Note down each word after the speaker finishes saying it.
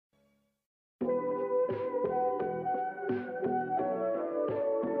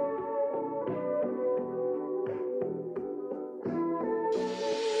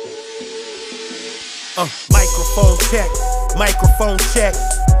Microphone check, microphone check.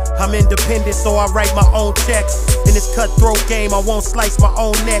 I'm independent, so I write my own checks. In this cutthroat game, I won't slice my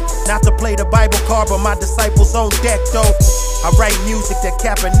own neck. Not to play the Bible card, but my disciples on deck, though. I write music that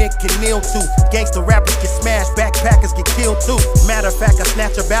Kaepernick can kneel to. Gangsta rappers get smashed, backpackers get killed too. Matter of fact, I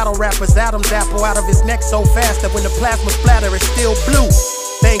snatch a battle rapper's Adam's apple out of his neck so fast that when the plasma splatter, it's still blue.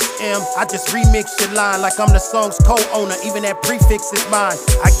 Thanks, M. I just remixed your line like I'm the song's co-owner. Even that prefix is mine.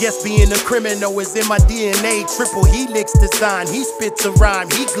 I guess being a criminal is in my DNA. Triple helix design. He spits a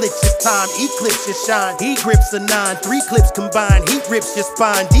rhyme. He glitches time. Eclipse your shine. He grips a 9. 3 clips combined. He rips your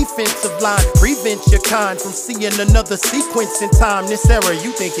spine. Defensive line. Prevent your kind from seeing another sequence in time. This era,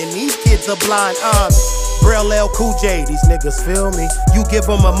 you thinking these kids are blind. Braille L Cool J, these niggas feel me. You give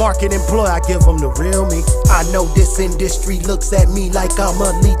them a market employee, I give them the real me. I know this industry looks at me like I'm a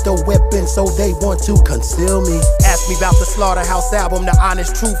lethal weapon, so they want to conceal me. Ask me about the Slaughterhouse album, the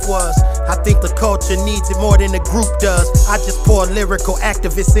honest truth was, I think the culture needs it more than the group does. I just pour lyrical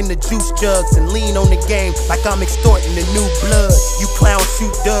activists in the juice jugs and lean on the game like I'm extorting the new blood. You clowns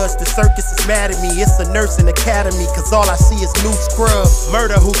shoot duds, the circus is mad at me. It's a nursing academy, cause all I see is new scrubs.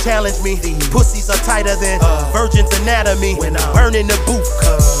 Murder who challenged me, pussies are tighter than Virgin's anatomy. When I'm burning the booth,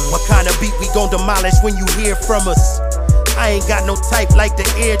 what kind of beat we gon' demolish when you hear from us? I ain't got no type like the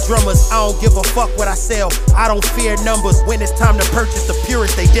eardrummers. I don't give a fuck what I sell, I don't fear numbers. When it's time to purchase the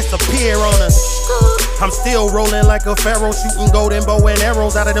purest, they disappear on us. I'm still rolling like a pharaoh, shooting golden bow and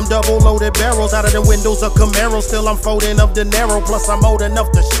arrows out of them double-loaded barrels, out of the windows of Camaro. Still I'm folding up De Niro, plus I'm old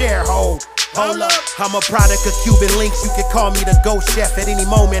enough to share hold. Hold up, I'm a product of Cuban links. You can call me the ghost chef. At any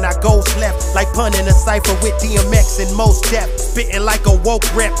moment I ghost left, like punning a cipher with DMX and most depth. Spitting like a woke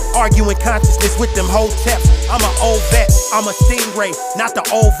rep, arguing consciousness with them whole teps. I'm an old vet, I'm a stingray, not the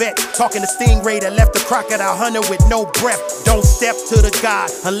old vet. Talking to Stingray that left the crocodile hunter with no breath. Don't step to the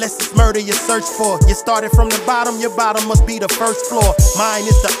God unless it's murder you search for. You started from the bottom, your bottom must be the first floor. Mine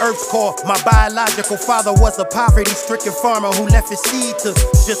is the earth's core. My biological father was a poverty-stricken farmer who left his seed to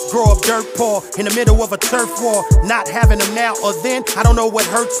just grow up dirt poor in the middle of a turf war. Not having them now or then, I don't know what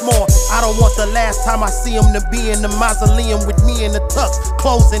hurts more. I don't want the last time I see him to be in the mausoleum with me in the tux,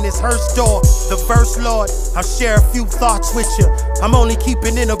 closing his hearse door. The verse, Lord, I'll share a few thoughts with you. I'm only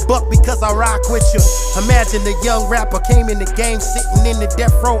keeping in a buck because I rock with you. Imagine the young rapper came in the game sitting in the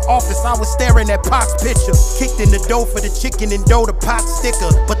death row office. I was staring at Pac's picture. Kicked in the dough for the chicken and dough the Pac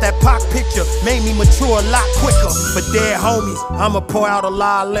sticker. But that Pac picture made me mature a lot quicker. For dead homies, I'ma pour out a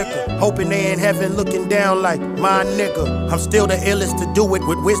lot of liquor, hoping they in heaven looking down like my nigga. I'm still the illest to do it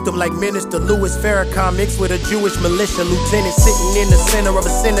with wisdom like Minister Louis Farrakhan mixed with a Jewish militia lieutenant sitting in the center of a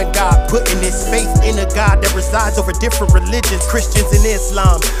synagogue, putting his faith in a God that resides over different religions, Christians and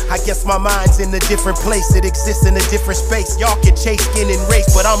Islam. I guess my mind's in a different place, it exists in a different space. Y'all can chase skin and race,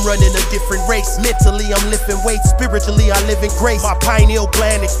 but I'm running a different race. Mentally I'm lifting weights, spiritually I live in grace. My pineal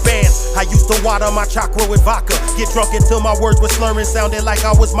gland expands. I used to water my chakra with vodka, get drunk until my words were slurring, sounding like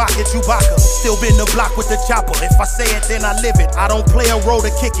I was mocking Chewbacca. Still been the block with the chopper. If I say it, then I live it. I don't play a role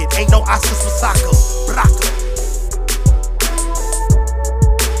to kick it. Ain't no Oscars for soccer. Blocka.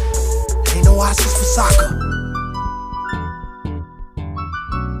 Ain't no Oscars for soccer.